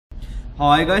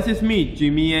Hi guys, it's me,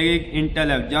 Jimmy. Intel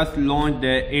have just launched the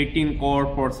 18-core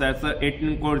processor,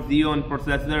 18-core Xeon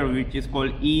processor, which is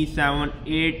called E7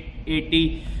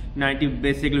 88090.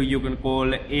 Basically, you can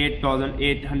call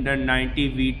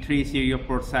 8890 V3 serial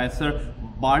processor,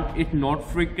 but it's not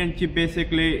frequent chip.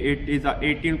 Basically, it is a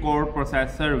 18-core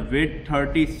processor with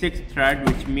 36 thread,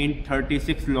 which means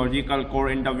 36 logical core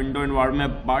in the Windows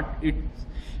environment, but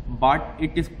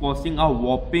it is costing a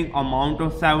whopping amount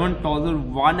of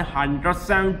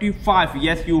 7,175.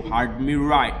 Yes, you heard me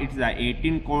right. It's an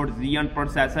 18-core Xeon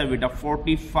processor with a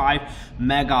 45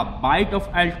 megabyte of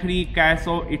L3 cache.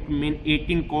 So it means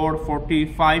 18-core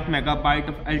 45 megabyte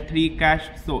of L3 cache.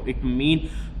 So it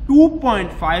means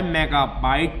 2.5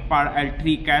 megabyte per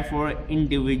L3 cache for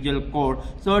individual core.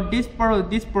 So this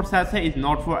processor is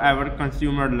not for our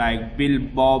consumer like Bill,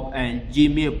 Bob and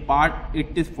Jimmy, but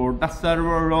it is for the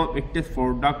server room. It is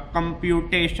for the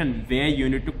computation where you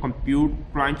need to compute,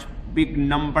 crunch big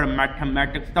number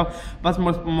mathematics stuff. But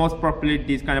most probably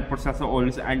these kind of processor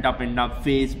always end up in the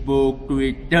Facebook,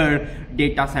 Twitter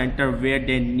data center where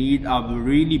they need a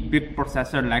really big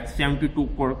processor like 72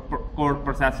 core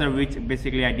processor, which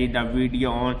basically I did a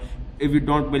video on. If you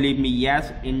don't believe me,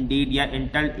 yes indeed, yeah,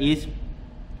 Intel is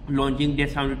launching their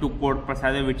 72 core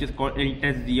processor, which is called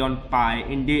Intel Xeon Pi.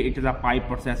 Indeed, it is a Pi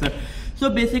processor. So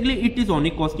basically it is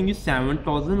only costing you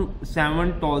 7,000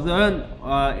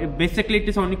 basically it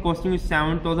is only costing you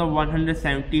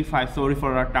 7,175. sorry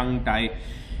for a tongue tie.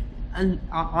 And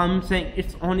I'm saying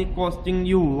it's only costing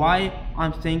you. Why?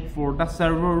 I'm saying for the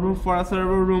server room. For a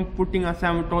server room, putting a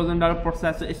 $7,000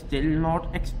 processor is still not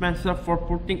expensive. For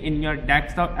putting in your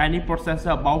desktop any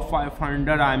processor above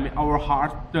 500, I mean our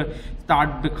hearts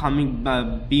start becoming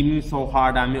beaming so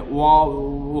hard. I mean,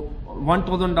 wow,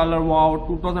 $1,000, wow,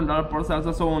 $2,000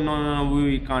 processor. So no,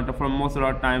 we can't afford. Most of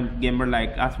our time, gamer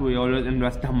like us, we always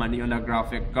invest the money on a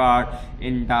graphic card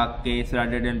in that case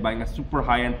rather than buying a super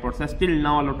high-end processor. Still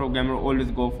now a lot of gamers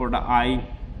always go for the i5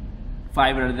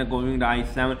 rather than going the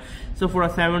i7. So for a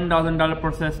 $7,000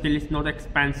 processor, still it's not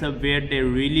expensive. Where they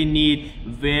really need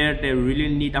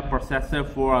a processor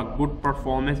for a good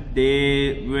performance,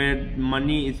 where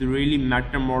money is really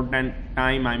matter more than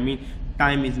time. I mean,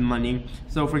 time is money.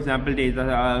 So for example, there is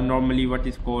normally what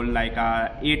is called like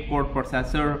a 8-core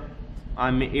processor. I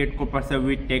mean 8-core processor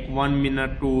will take 1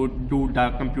 minute to do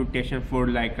the computation for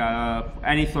like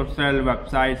any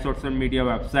social media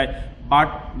website.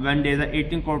 But when there is an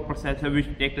 18-core processor which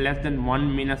take less than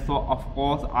 1 minute, so of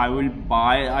course I will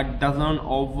buy a dozen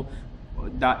of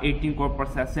the 18-core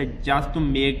processor just to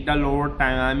make the lower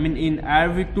time. I mean, in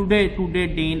every today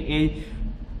day and age,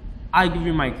 I give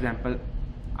you my example.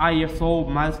 I have so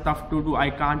much stuff to do. I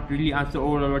can't really answer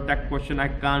all of the tech question. I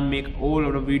can't make all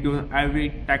of the videos every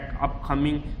tech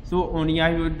upcoming. So only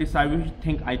I will decide which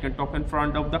thing I can talk in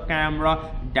front of the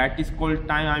camera. That is called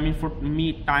time. I mean, for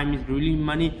me, time is really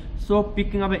money. So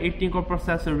picking up an 18-core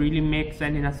processor really makes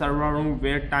sense in a server room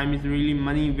where time is really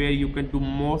money, where you can do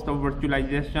most of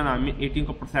virtualization. I mean,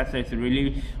 18-core processor is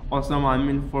really awesome. I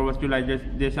mean, for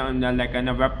virtualization, like in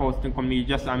a web hosting company,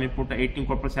 just put an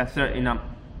 18-core processor in a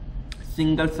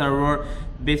single server.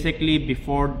 Basically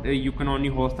before you can only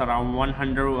host around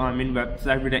 100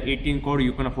 website. With an 18 core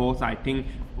you can host I think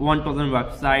 1000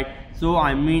 website. So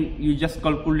I mean, you just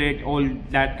calculate all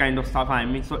that kind of stuff. I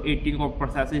mean, so 18 core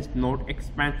processor is not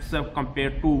expensive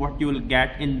compared to what you will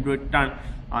get in return.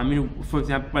 I mean, for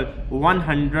example,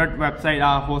 100 websites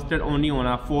are hosted only on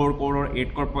a 4-core or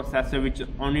 8-core processor, which is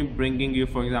only bringing you,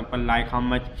 for example, like how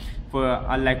much for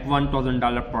like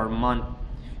 $1,000 per month.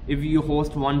 If you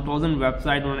host 1000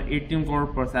 website on an 18-core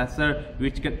processor,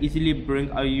 which can easily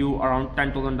bring you around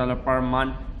 $10,000 per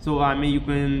month. So I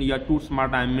mean, you're too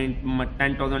smart. I mean,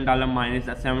 $10,000 minus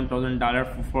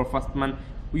 $7,000 for first month,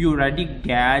 you already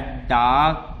get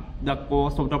the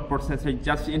cost of the processor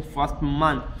just in first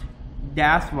month.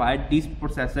 That's why this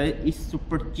processor is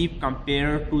super cheap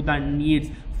compared to the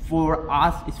needs. For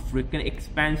us, it's freaking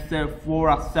expensive. For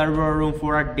a server room,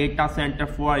 for a data center,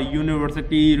 for a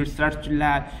university research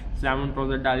lab,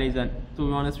 $7,000, and to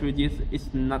be honest with you,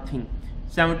 it's nothing.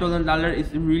 $7,000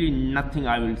 is really nothing,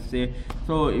 I will say.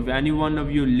 So if any one of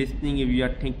you listening, if you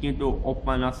are thinking to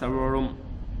open a server room,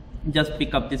 just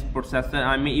pick up this processor.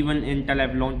 I mean, even Intel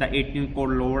have launched the 18-core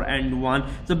lower end one.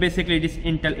 So basically this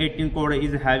Intel 18-core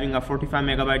is having a 45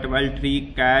 megabyte of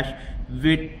L3 cache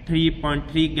with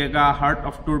 3.3 gigahertz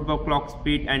of turbo clock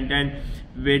speed, and then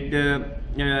with the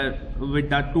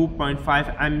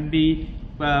 2.5 MB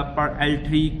per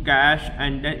L3 cache,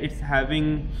 and then it's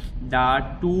having the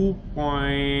 2.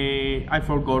 I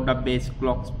forgot the base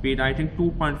clock speed. I think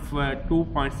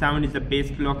 2.7 is the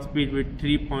base clock speed, with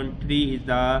 3.3 is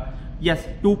the Yes,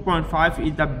 2.5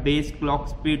 is the base clock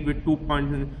speed with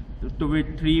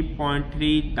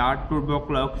 3.3 that turbo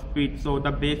clock speed. So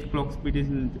the base clock speed is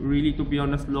really, to be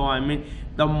honest, low. I mean,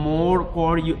 the more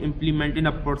core you implement in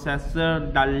a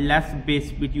processor, the less base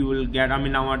speed you will get. I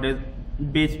mean, nowadays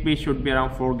base speed should be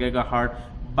around 4 gigahertz,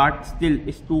 but still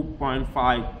it's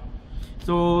 2.5.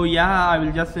 So yeah,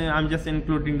 I'm just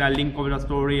including the link of the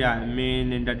story, I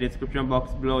mean, in the description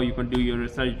box below. You can do your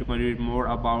research, you can read more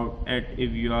about it if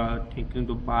you are thinking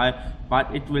to buy, but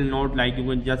it will not like you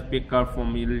can just pick up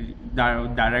from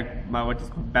direct by what is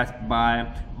called Best Buy,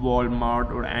 Walmart,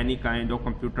 or any kind of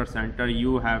computer center.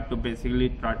 You have to basically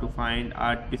try to find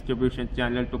a distribution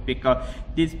channel to pick up.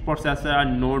 These processors are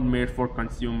not made for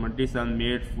consumer, these are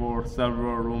made for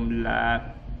server room,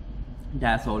 lab.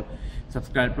 That's all.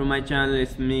 Subscribe to my channel.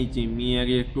 It's me,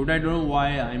 Jimmy. Today I don't know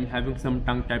why I'm having some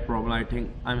tongue tie problem. I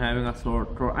think I'm having a sore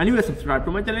throat. Anyway, subscribe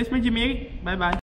to my channel. It's me, Jimmy. Bye bye.